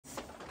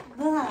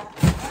I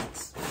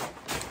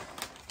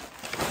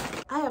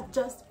have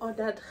just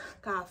ordered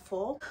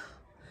Carrefour.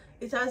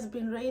 It has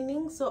been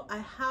raining, so I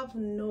have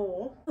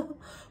no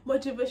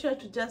motivation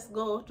to just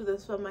go to the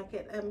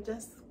supermarket. I'm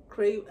just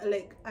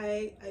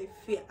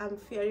I'm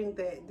fearing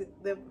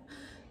the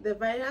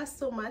virus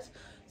so much.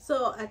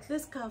 So at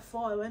least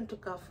Carrefour, I went to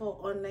Carrefour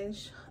online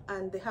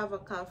and they have a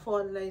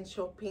Carrefour online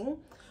shopping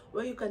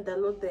where you can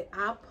download the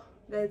app.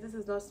 Guys, this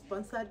is not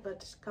sponsored,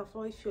 but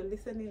Carrefour, if you're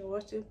listening or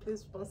watching,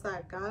 please sponsor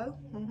a girl.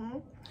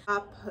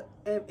 App,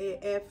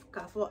 MAF,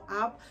 Carrefour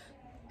app,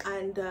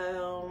 and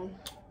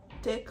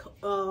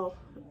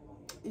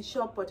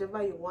shop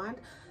whatever you want.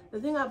 The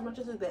thing I've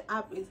noticed with the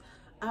app is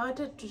I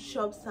wanted to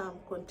shop some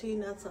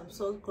containers, some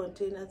salt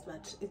containers,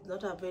 but it's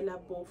not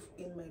available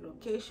in my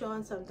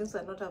location. Some things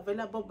are not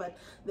available, but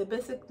the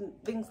basic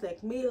things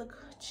like milk,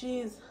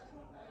 cheese,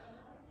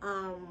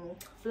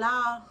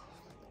 flour,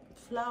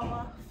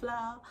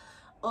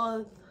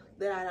 all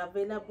they are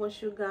available,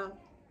 sugar,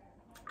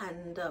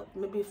 and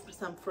maybe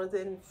some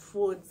frozen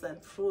foods and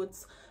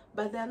fruits,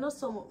 but they are not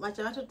so much.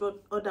 I wanted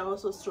to order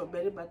also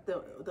strawberry, but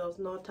there was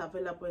not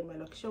available in my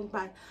location.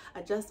 But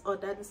I just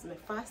ordered. This is my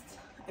first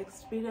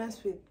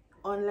experience with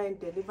online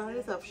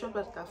deliveries. I've shopped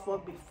at Carrefour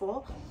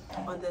before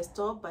on the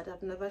store, but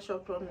I've never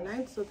shopped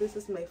online, so this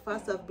is my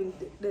first. I've been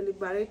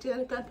deliberating,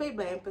 and you can pay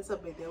by Mpesa,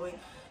 by the way.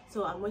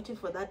 So I'm waiting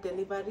for that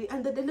delivery,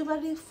 and the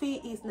delivery fee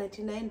is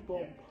 99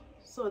 bob,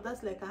 so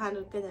that's like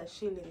 100 Kenya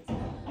shillings.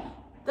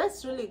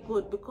 That's really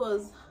good,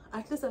 because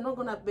at least I'm not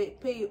gonna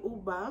pay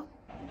Uber,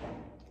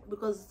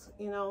 because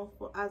you know,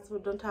 for us who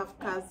don't have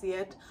cars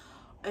yet,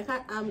 I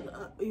can't.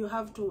 You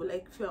have to,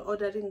 like, if you're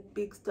ordering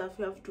big stuff,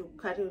 you have to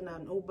carry on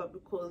an Uber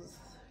because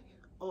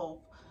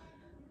of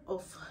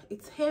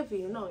it's heavy.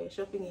 You know, your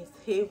shopping is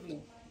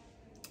heavy,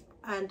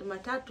 and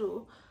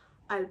matatu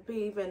I'll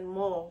pay even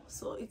more.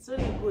 So it's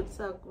really good. It's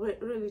a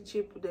really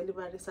cheap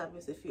delivery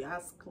service, if you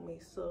ask me.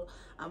 So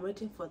I'm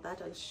waiting for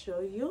that. I'll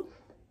show you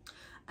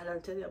and I'll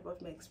tell you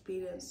about my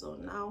experience. So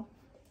now,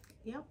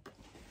 yep,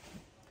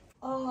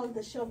 all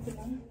the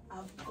shopping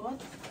I've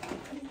got,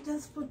 I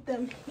just put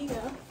them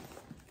here.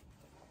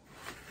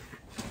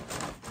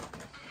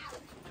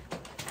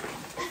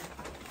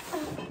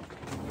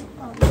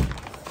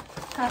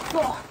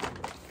 Carrefour,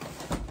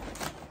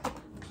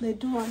 they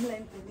do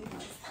online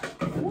deliveries.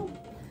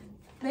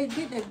 They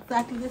did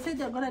exactly. They said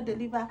they're gonna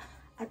deliver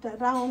at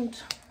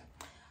around.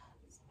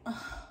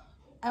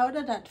 I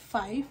ordered at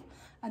 5,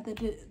 and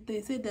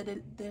they said that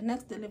the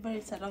next delivery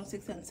is around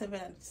 6 and 7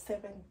 and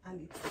 7,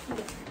 and it's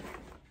here.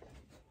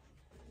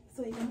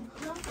 So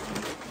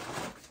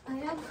I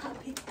am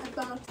happy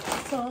about it.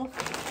 So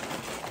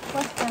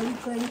what are we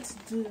going to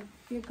do?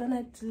 We're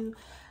gonna do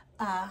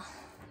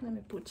let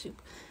me put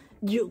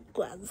you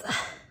kwanza.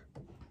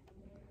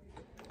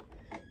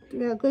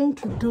 We are going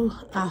to do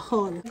a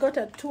haul. I got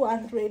a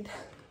 200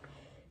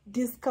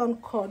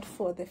 discount code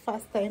for the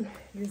first time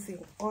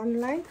using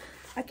online.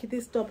 Actually,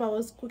 this top I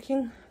was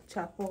cooking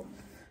charcoal.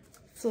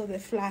 So the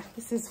flour,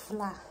 this is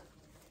flour.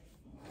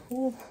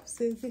 Oh,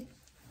 says it.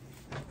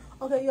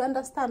 Okay, you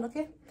understand,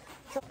 okay?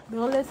 So they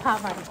always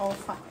have an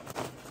offer.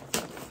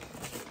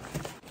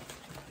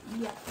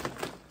 Yeah.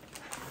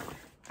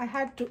 I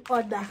had to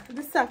order.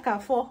 This is a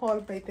Carrefour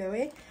haul, by the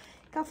way.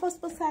 Carrefour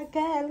sponsor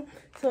girl.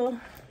 So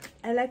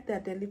I like their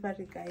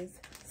delivery, guys.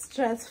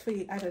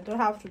 Stress-free, and I don't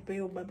have to pay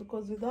Uber,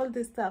 because with all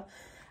this stuff,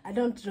 I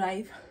don't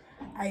drive.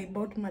 I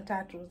bought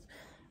matatus,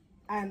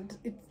 and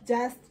it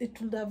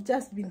would have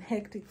just been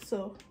hectic.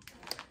 So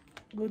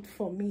good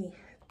for me.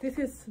 This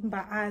is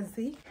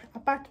Mbaazi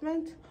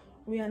apartment.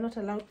 We are not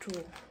allowed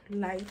to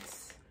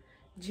light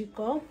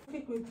jiko.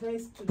 Cook with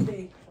rice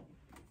today.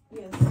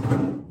 Yes,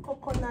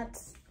 coconut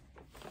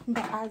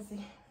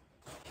Mbaazi.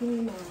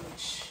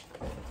 Spinach.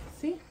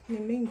 See, ni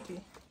mingi.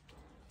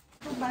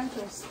 2 bunch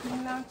of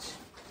spinach.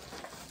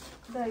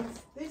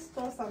 Guys, these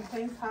stores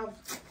sometimes have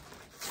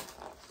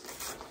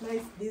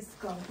nice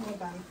discount, more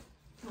than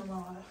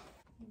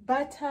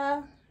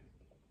butter.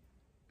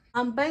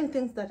 I'm buying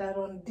things that are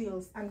on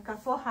deals, and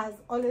Carrefour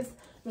has always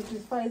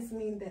notifies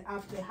me in the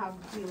app they have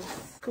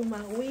deals.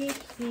 Kuma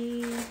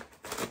wiki.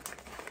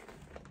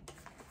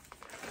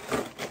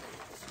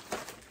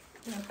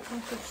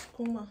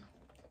 Kuma.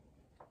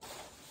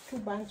 2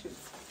 bunches.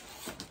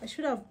 I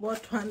should have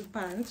bought 1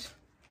 bunch.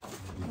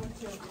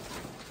 Okay.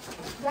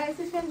 Guys,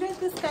 if you enjoy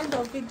this kind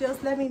of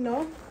videos, let me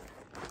know.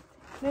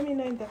 Let me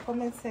know in the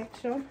comment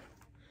section.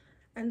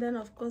 And then,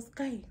 of course,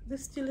 guys,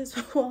 this chili is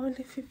for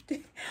only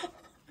 50.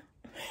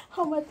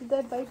 How much did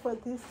I buy for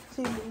this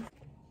chili?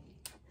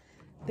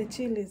 The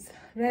chilies,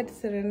 red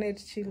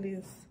serenade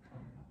chilies.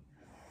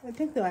 I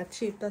think they were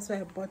cheap, that's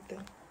why I bought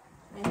them.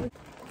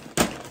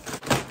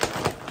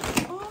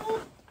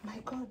 Oh my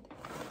god.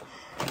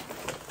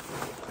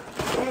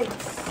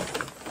 Eggs.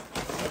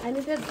 I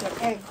needed the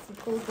eggs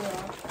because they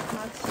are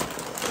much,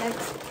 like,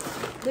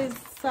 there's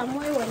some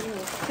way when you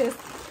taste,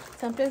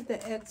 sometimes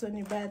the eggs when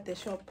you buy at the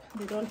shop,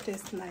 they don't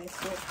taste nice,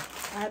 so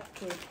I had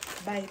to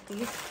buy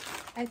these.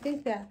 I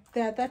think there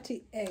are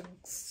 30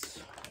 eggs.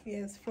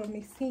 Yes, from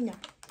Isinya.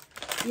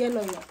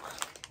 Yellow yolk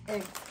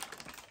eggs.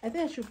 I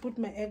think I should put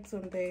my eggs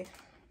on there.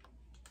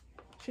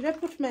 Should I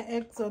put my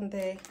eggs on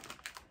there?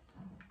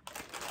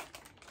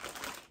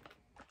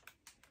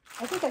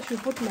 I think I should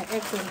put my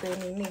eggs on there,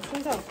 Nini.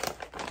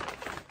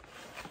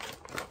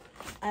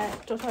 I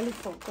totally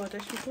forgot. I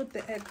should put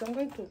the eggs. I'm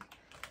going to...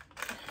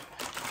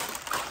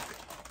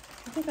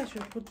 I think I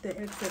should put the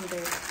eggs in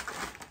the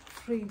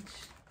fridge.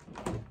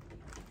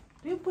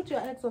 Do you put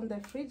your eggs on the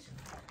fridge?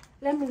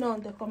 Let me know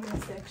in the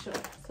comment section.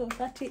 So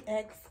 30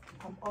 eggs.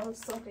 I'm all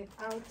sorted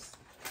out.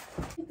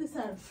 These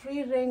are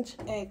free range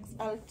eggs.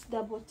 I'll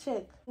double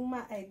check.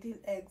 My ideal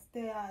eggs.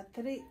 They are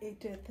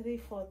 383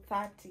 for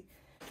 30.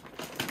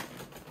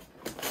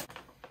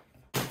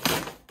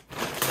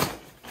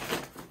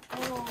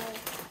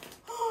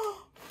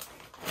 Oh.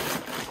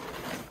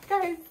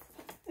 Guys.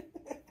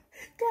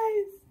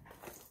 Guys.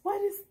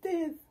 What is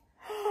this?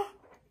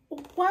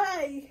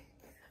 Why?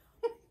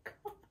 Oh my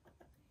god.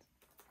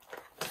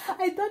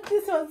 I thought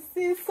this was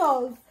sea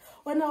salt.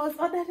 When I was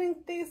ordering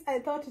this, I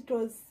thought it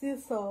was sea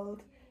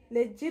salt.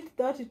 Legit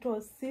thought it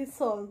was sea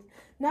salt.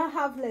 Now I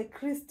have like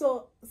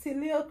crystal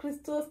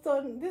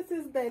stone. This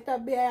is the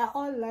Tabia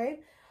online.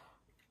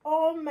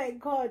 Oh my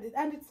god.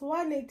 And it's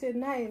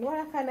 189.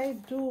 What can I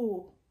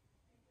do?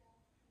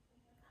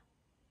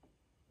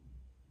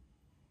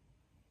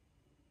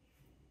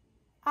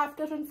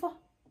 After 24?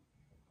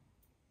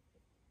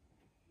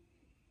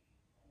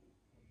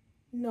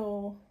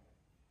 No.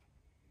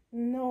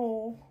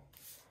 No.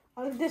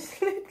 I'll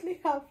definitely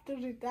have to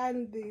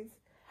return this.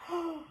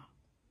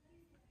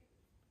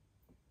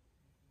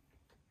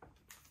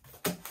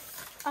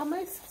 Am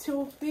I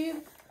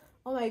stupid?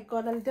 Oh my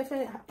god, I'll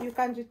definitely, you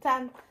can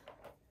return.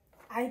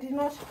 I did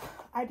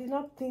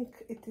not think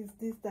it is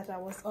this that I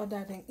was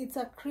ordering. It's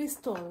a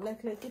crystal,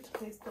 like legit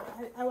crystal.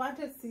 I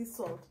wanted sea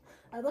salt.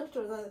 I thought it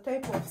was a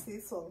type of sea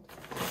salt.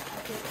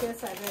 Okay,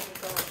 yes, I read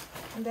it all.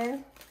 And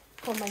then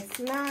for my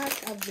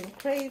snack, I've been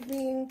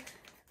craving.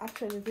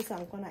 Actually, this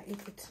I'm gonna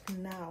eat it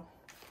now.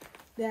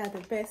 They are the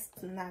best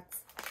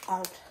snacks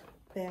out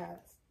there.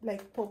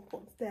 Like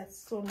popcorns, they're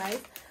so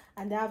nice,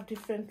 and they have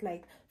different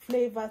like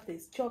flavors.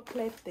 There's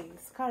chocolate,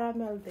 there's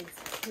caramel,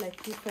 there's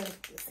like different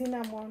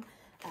cinnamon.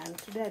 And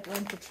today I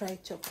want to try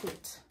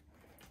chocolate.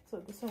 So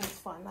this one is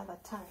for another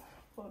time.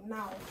 For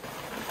now.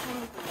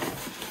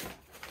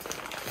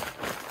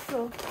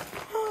 So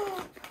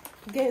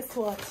guess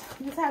what?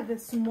 These are the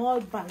small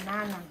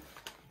banana.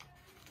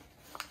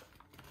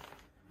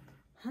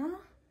 Huh?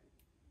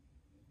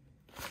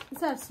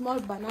 These are small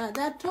banana.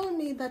 They had told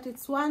me that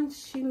it's 1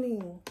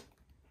 shilling.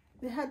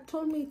 They had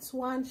told me it's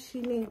 1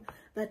 shilling.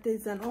 That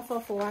is an offer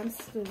for 1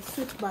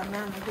 sweet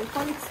banana. They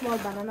call it small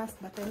bananas,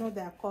 but I know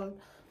they are called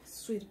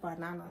sweet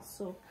bananas.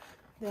 So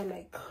they're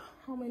like,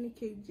 how many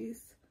kgs?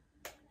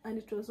 And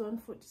it was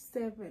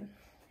 147.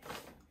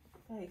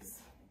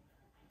 Guys,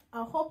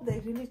 I hope they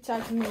really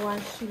charge me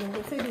 1 shilling.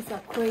 They said it's a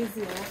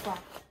crazy offer.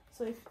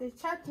 So if they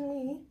charge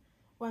me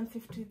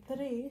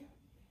 153,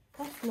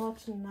 that's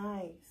not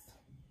nice.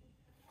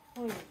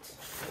 Wait,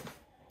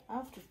 I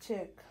have to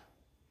check.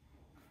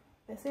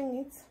 They're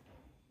saying it's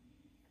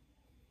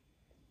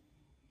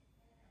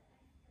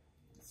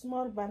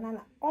small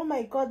banana. Oh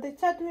my god, they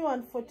charged me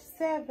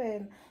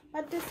 147.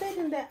 But they said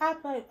in the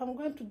app I'm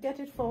going to get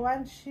it for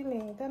 1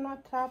 shilling. Then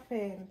what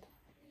happened?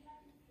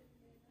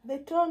 They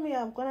told me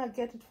I'm gonna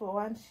get it for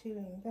 1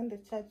 shilling. Then they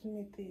charged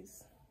me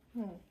this.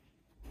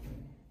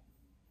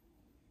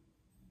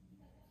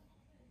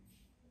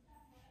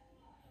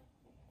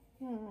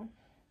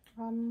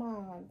 I'm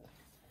mad.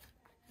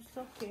 It's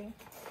okay.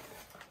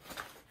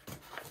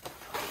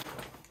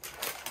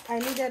 I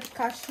needed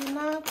cashew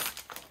nuts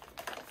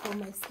for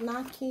my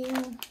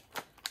snacking,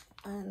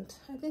 and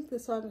I think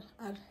this one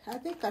I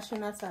think cashew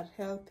nuts are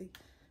healthy,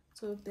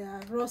 so they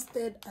are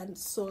roasted and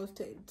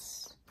salted.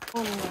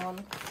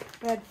 Onion,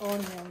 red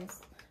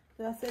onions,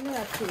 they are selling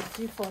at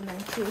kg for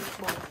 98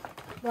 bob.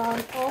 They are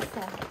on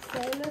offer, so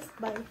let's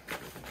buy.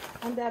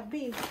 And they're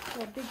big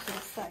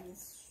in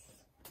size.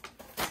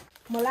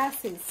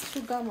 Molasses,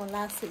 sugar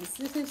molasses.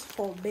 This is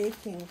for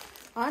baking.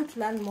 I want to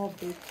learn more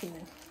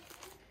baking.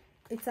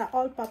 It's an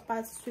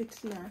all-purpose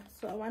sweetener,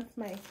 so I want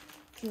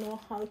to know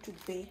how to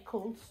bake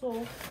also.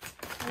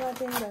 I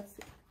think that's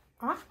it.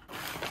 Huh?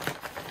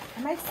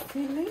 Am I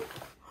stealing?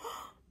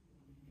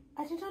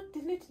 I did not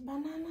delete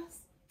bananas.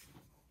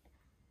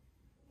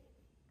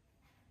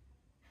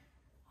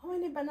 How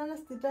many bananas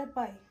did I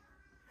buy?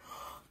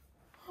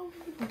 How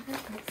many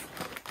bananas?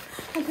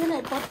 And then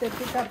I bought the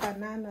bigger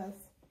bananas.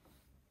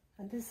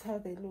 And this is how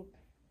they look.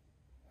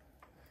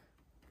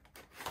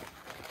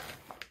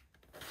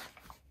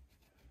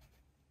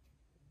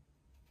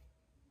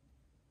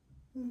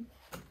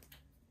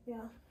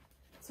 Yeah,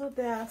 so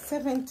there are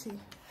 70,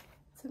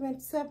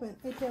 77,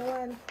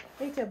 81,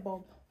 80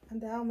 bob.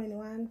 And there are how many?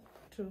 1,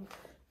 2,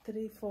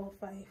 3, 4,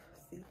 5,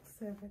 6,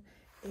 7,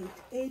 8.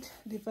 8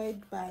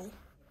 divided by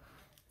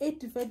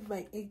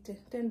 80,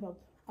 10 bob.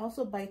 I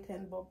also buy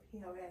 10 bob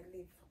here where I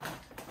live.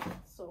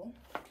 So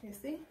you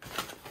see,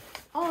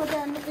 oh,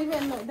 they're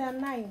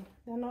 9.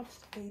 They're not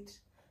 8.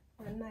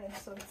 They're 9.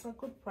 So it's a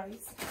good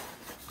price.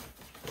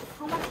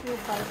 How much do you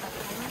buy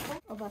banana?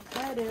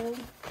 avocado.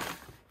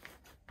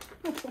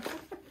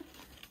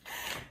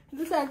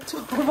 These are 2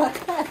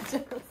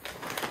 avocados,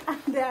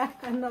 and they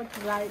are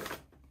not ripe.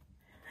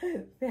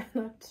 They are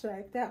not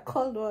ripe. They are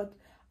called what?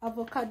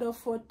 Avocado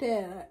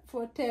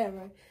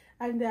fortere,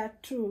 and there are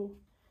 2,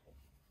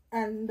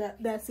 and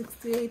there are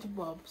 68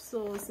 bob.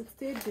 So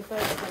 68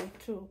 divided by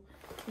 2,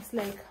 it's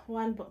like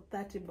 1 bob,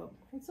 30 bob.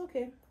 It's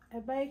okay. I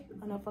buy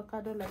an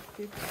avocado like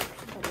this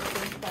for the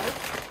same price.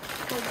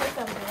 So this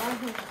I'm the one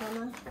who's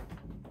gonna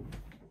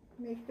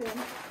make them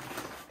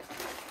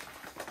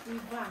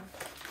revamp.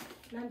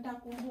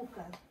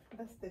 Nitakumbuka.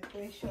 That's the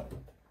question.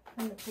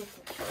 Let me put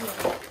it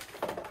here.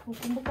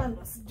 Ukumbuka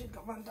ndo sijui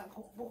kama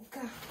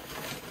nitakumbuka.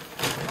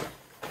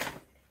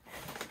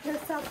 The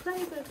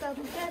surprises I'm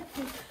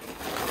getting.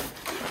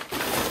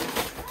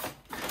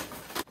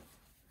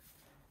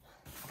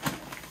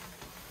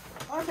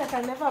 What I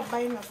can never buy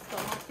in a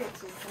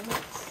supermarket is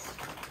not.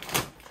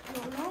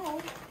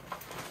 No.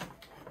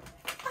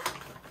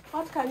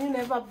 What can you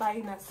never buy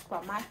in a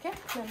supermarket?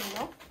 Let me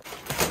know.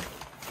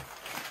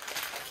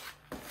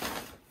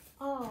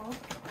 Oh,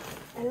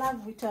 I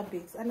love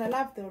Weetabix, and I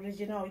love the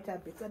original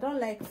Weetabix. I don't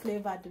like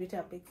flavored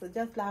Weetabix. I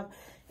just love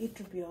it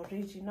to be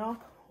original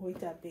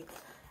Weetabix.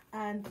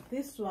 And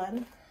this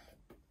one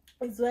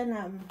is when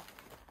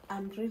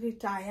I'm really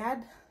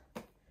tired,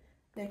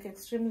 like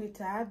extremely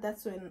tired.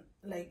 That's when,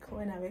 like,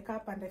 when I wake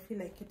up and I feel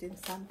like eating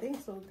something.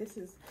 So this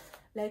is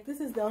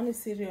the only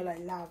cereal I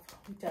love,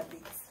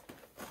 Weetabix.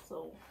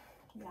 So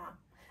yeah.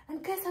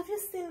 And guys, have you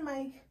seen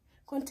my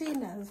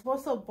containers? I've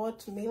also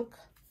bought milk.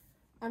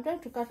 I'm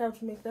trying to cut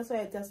out milk. That's why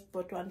I just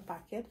bought 1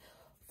 packet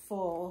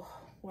for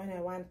when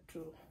I want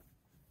to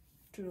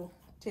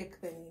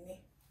take the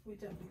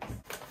Weetabix.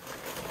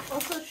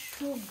 Also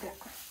sugar,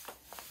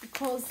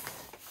 because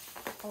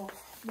of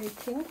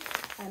baking,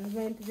 and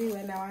maybe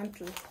when I want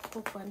to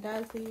cook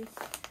mandazis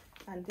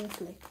and things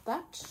like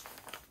that.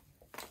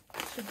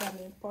 Sugar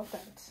is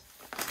important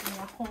in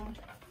your home.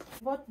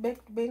 Bought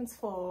baked beans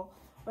for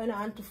when I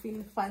want to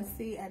feel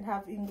fancy and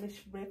have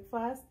English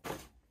breakfast.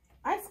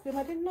 Ice cream,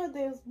 I didn't know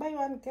there's buy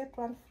 1 get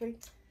 1 free.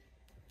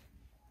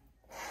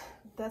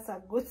 That's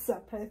a good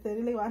surprise. They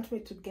really want me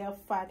to get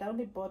fat. I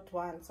only bought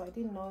 1, so I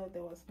didn't know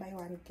there was buy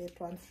 1 get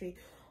 1 free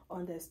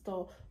on the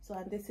store. So,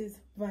 and this is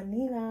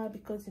vanilla,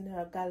 because you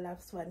know a girl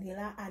loves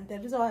vanilla. And the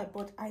reason why I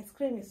bought ice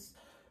cream is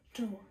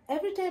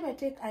every time I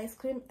take ice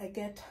cream I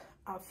get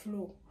a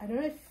flu. I don't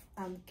know if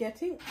I'm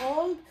getting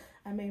old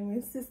and my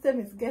immune system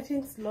is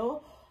getting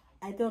slow.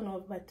 I don't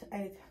know, but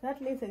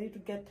that means I need to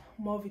get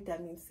more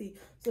vitamin C.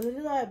 So the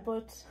reason why I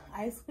bought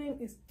ice cream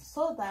is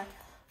so that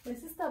my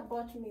sister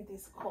bought me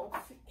this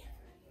coffee.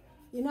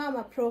 You know, I'm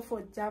a pro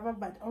for Java,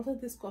 but also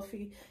this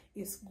coffee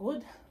is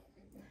good,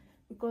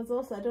 because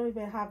also I don't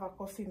even have a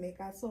coffee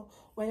maker. So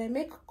when I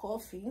make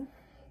coffee,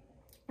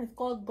 it's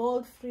called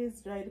Gold Freeze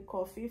Dried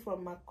Coffee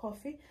from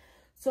McCoffee.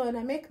 So when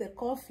I make the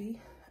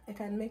coffee, I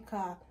can make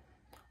a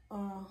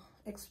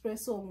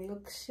espresso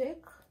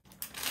milkshake.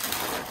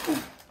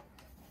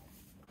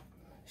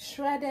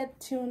 Shredded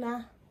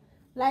tuna,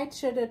 light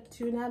shredded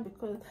tuna,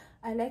 because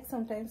I like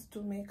sometimes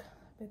to make,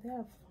 but they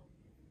have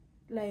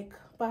like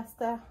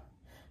pasta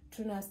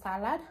tuna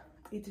salad.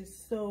 It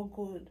is so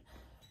good.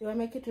 You will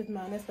make it with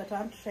mayonnaise, but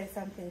I want to try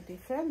something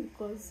different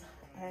because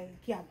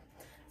yeah.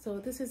 So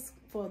this is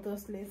for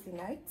those lazy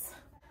nights.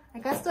 I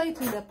can store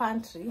it in the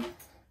pantry.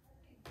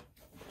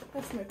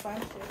 That's my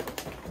pantry.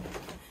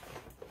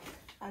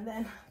 And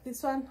then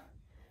this one,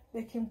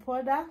 baking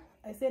powder.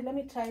 I said let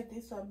me try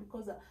this one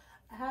because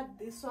I had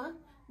this one.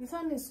 This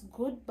one is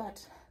good,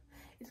 but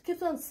it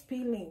keeps on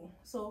spilling.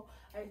 So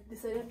I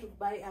decided to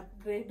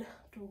upgrade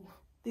to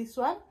this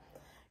one.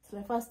 It's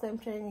my first time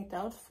trying it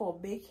out for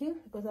baking,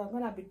 because I'm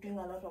gonna be doing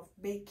a lot of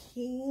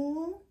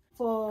baking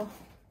for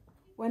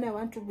when I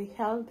want to be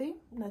healthy.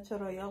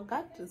 Natural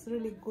yogurt is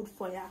really good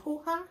for your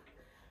hoo-ha.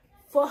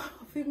 For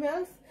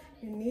females,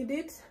 you need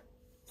it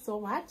so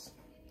much.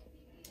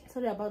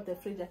 Sorry about the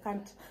fridge, I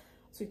can't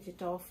switch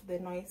it off, the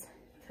noise,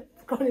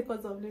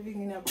 because of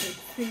living in a big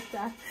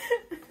theater.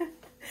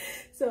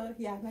 So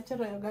yeah,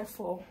 natural yogurt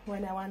for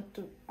when I want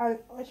to. I'll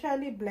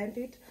actually blend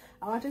it.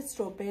 I wanted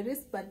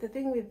strawberries, but the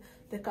thing with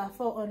the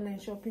Carrefour online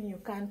shopping, you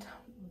can't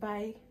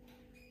buy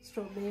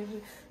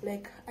strawberry.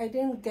 Like, I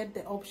didn't get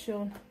the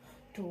option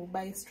to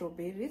buy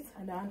strawberries,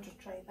 and I want to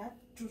try that,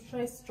 to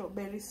try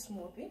strawberry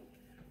smoothie.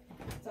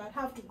 So I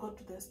have to go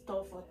to the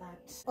store for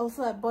that.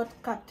 Also, I bought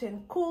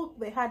Captain Cook.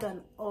 They had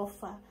an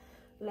offer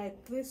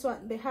like this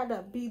one. They had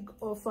a big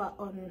offer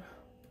on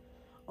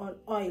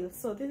oil.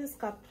 So this is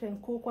Captain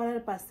Cook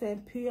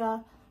 100%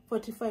 pure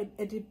fortified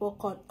edible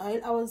corn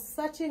oil. I was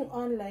searching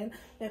online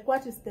like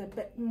what is the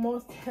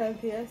most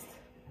healthiest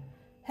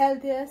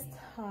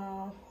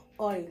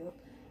oil,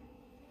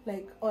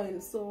 like oil.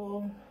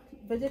 So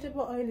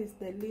vegetable oil is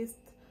the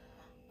least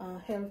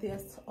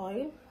healthiest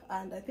oil,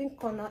 and I think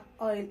corn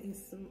oil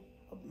is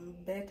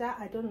better.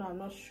 I don't know, I'm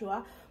not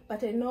sure,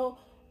 but I know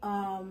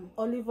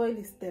olive oil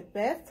is the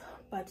best.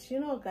 But you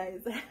know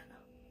guys,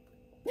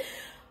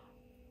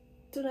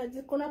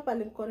 tunajikuna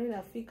pale mkono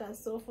inafika.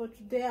 So for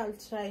today I'll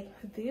try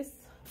this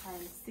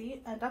and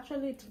see, and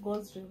actually it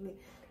goes really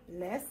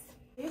less.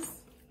 This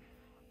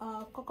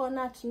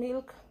coconut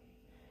milk,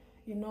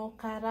 you know,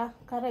 Cara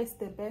is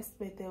the best,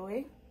 by the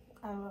way.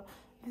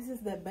 This is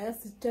the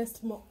best. It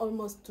tastes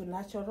almost too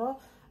natural,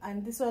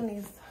 and this one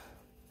is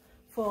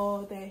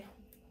for the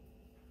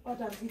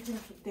what I'm eating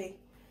today.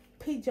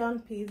 Pigeon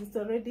peas. It's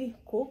already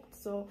cooked,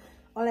 so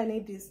all I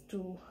need is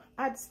to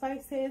add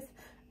spices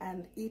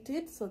and eat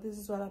it. So this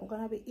is what I'm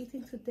gonna be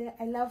eating today.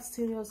 I love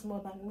cereals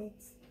more than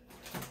meats.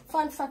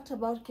 Fun fact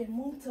about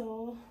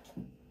Kemunto.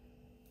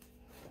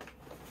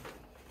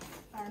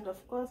 And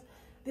of course,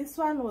 this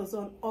one was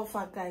on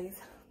offer, guys.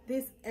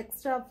 This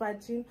extra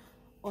virgin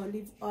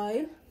olive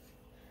oil,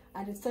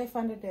 and it's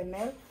 500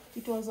 ml.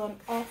 It was on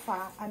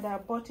offer, and I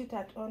bought it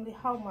at only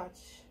how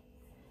much?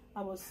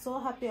 I was so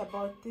happy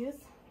about this.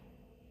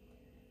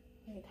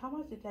 Wait, how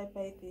much did I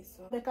buy this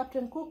one? The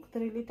Captain Cook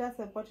 3 liters,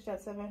 I bought it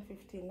at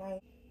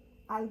 $7.59.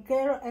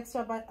 Algero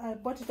extra, but I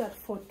bought it at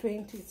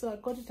 $4.20. So I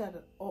got it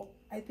at, oh,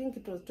 I think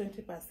it was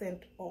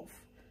 20% off.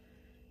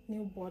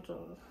 New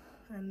bottle,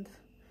 and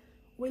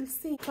we'll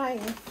see.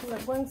 Trying, we are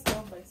going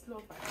slow by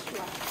slow but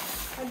sure.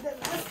 And the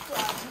last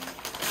one,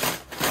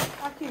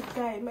 aki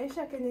guy,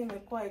 maisha Kenya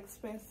imekuwa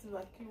expensive.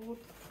 Aki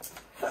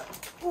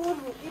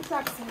uru,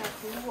 tax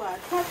inakuwa.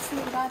 Tax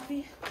ni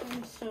ngapi? Let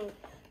me show.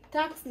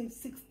 Tax is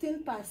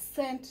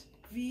 16%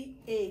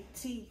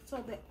 VAT. So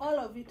the all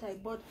of it I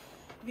bought,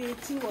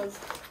 VAT was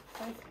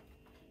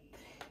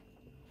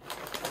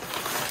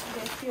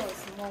VAT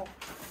was more.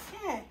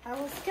 Yeah,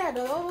 I was scared.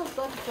 I almost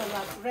thought it was a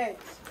bread,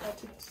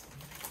 but it's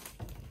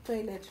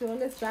toilet. We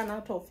always run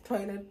out of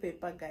toilet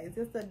paper, guys.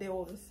 Yesterday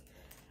was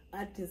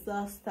a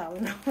disaster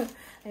when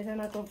I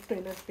ran out of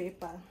toilet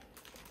paper.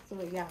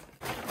 So yeah.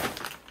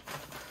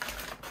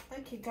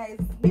 Okay, guys,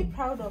 be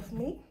proud of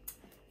me.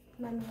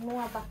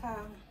 Nanunua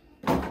baka.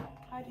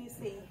 How do you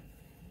say?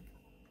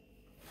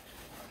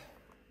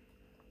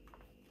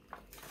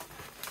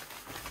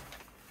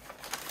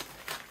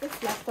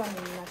 This last one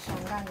is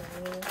nashangani.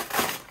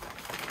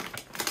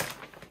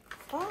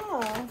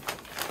 Oh.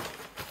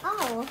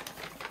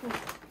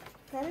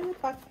 Can I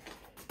pack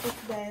it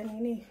there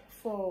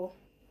for?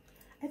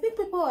 I think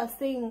people are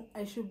saying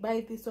I should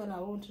buy this one. I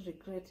won't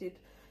regret it.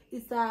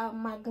 It's a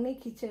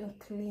magnet kitchen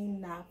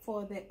cleaner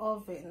for the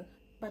oven,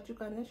 but you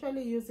can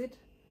actually use it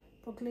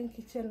for clean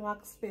kitchen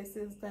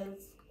workspaces,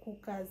 tiles,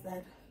 cookers,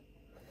 and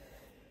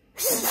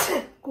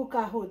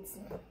cooker hoods.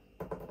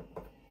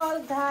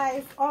 All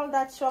guys, all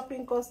that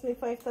shopping cost me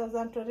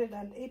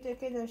 5,280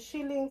 Kenyan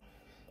shillings.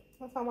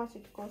 That's how much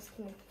it cost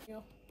me.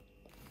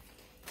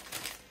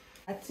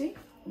 Dirty.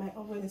 My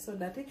oven is so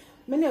dirty.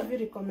 Many of you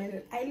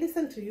recommended. I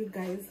listen to you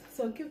guys,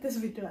 so give this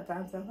video a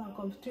thumbs up. I'll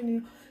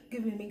continue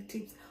giving me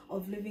tips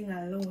of living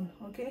alone,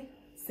 okay?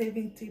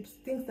 Saving tips,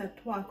 things that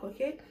work,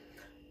 okay?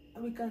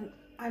 We can.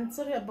 I'm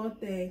sorry about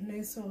the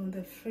noise on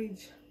the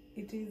fridge.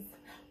 It is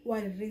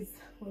what it is.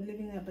 We're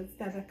living a bit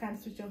that I can't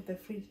switch off the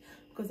fridge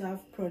because I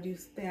have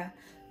produce there.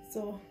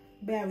 So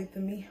bear with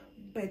me.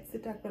 But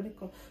it's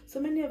chronicle. So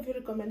many of you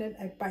recommended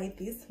I buy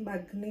this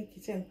magnet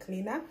kitchen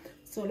cleaner.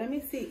 So let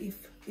me see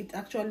if it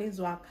actually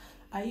works.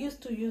 I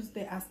used to use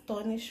the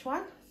Astonish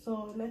one.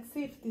 So let's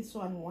see if this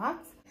one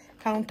works.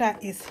 Counter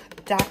is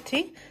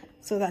dirty,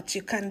 so that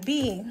you can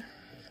be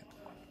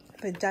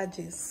the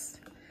judges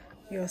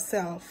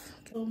yourself.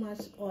 So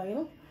much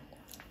oil.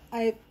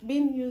 I've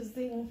been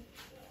using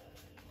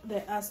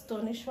the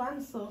Astonish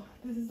one, so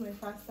this is my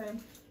first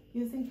time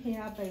using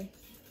here by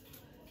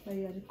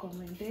your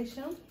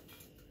recommendation.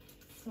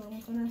 So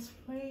I'm gonna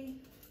spray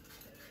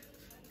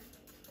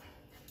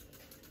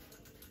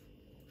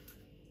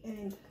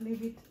and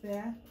leave it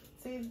there.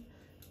 It says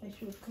I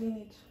should clean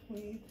it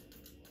with,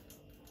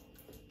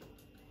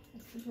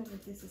 especially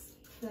if this is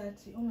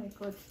dirty. Oh my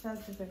god, it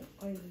has even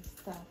oily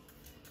stuff.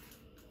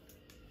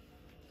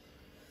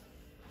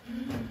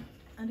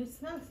 And it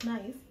smells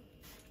nice.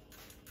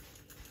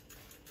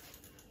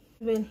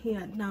 Even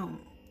here now,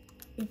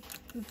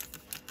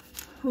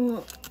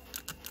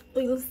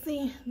 you'll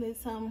see there's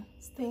some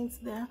stains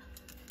there.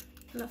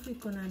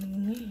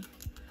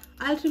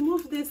 I'll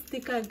remove this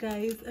sticker,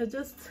 guys. I've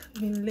just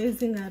been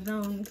lazing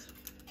around.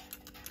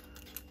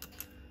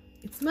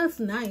 It smells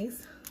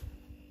nice.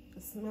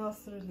 It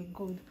smells really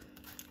good.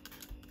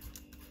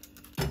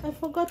 I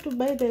forgot to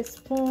buy the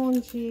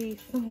spongy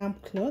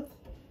damp cloth.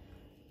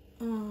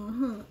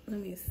 Let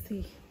me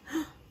see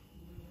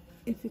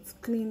if it's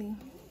cleaning.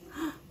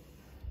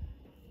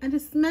 And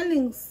it's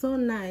smelling so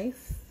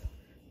nice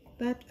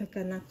that I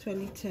can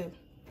actually tell.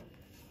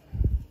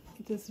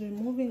 It is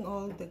removing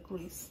all the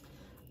grease.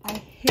 I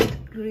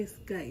hate grease,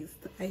 guys.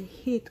 I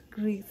hate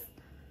grease.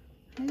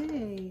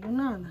 Hey, you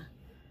know,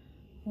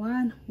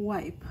 one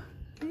wipe.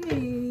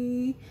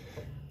 Hey,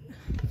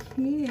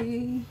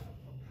 yay.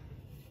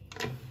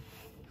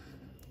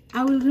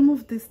 I will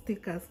remove these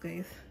stickers,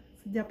 guys.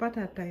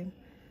 Sijapata time.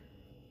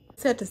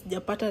 Set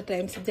sijapata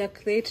time. Sija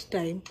create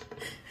time.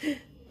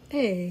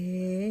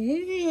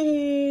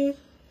 Hey,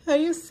 are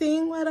you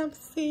seeing what I'm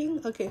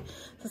seeing? Okay,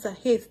 so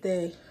here's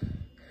the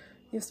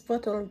you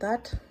spot all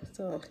that.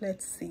 So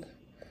let's see.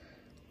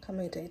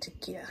 Kama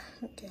itaitikia.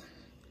 Okay.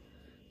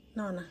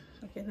 No.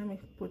 Okay, let me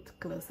put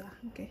closer.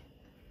 Okay.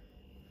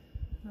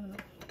 No.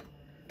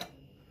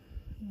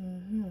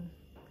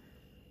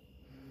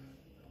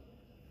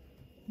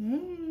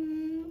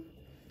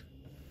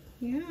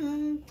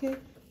 Yeah, okay.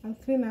 I'll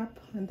clean up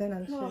and then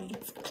I'll show you.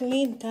 It's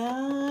clean,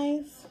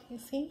 guys. You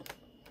see?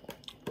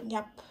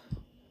 Yep.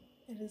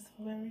 It is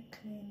very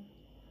clean.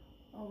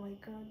 Oh my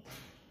god.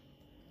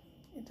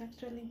 It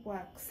actually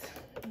works.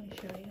 Let me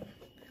show you.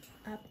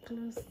 Up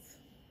close.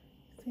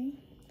 See?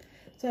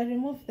 So I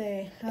removed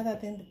the other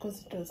thing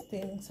because it was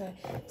staining. So I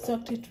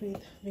soaked it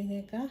with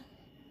vinegar.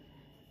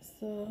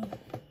 So,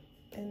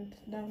 and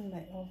down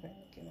my oven.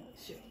 Okay, let me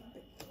show you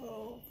the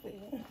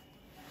oven.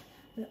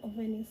 The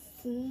oven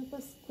is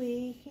super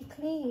squeaky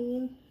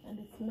clean and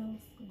it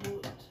smells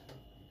good.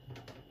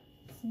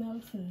 It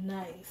smells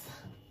nice.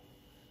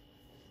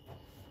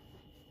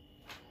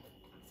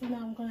 So now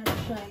I'm gonna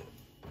try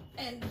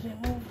and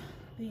remove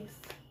this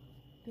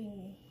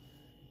thingy.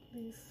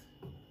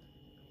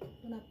 I'm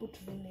gonna put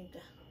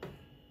vinegar.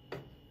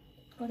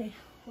 Okay,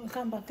 we'll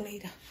come back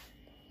later.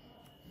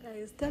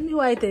 Guys, tell me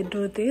why they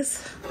do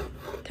this.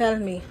 Tell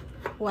me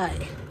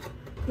why.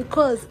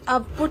 Because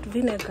I've put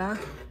vinegar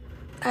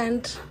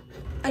and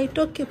I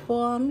took it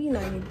for me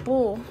and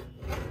bowl.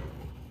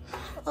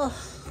 Oh,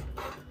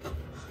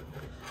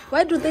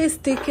 why do they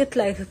stick it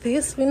like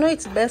this? We know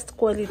it's best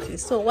quality,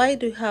 so why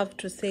do you have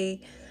to say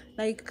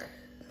like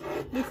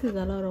this? Is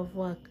a lot of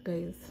work,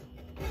 guys.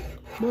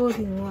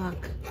 Boring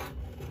work.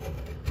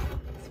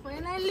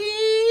 Finally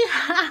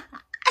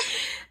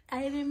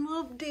I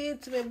removed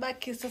it.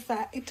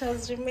 It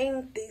has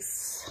remained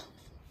this.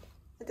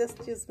 I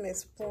just use my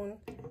spoon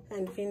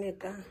and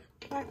vinegar.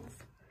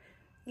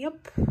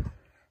 Yep.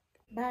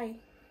 Bye.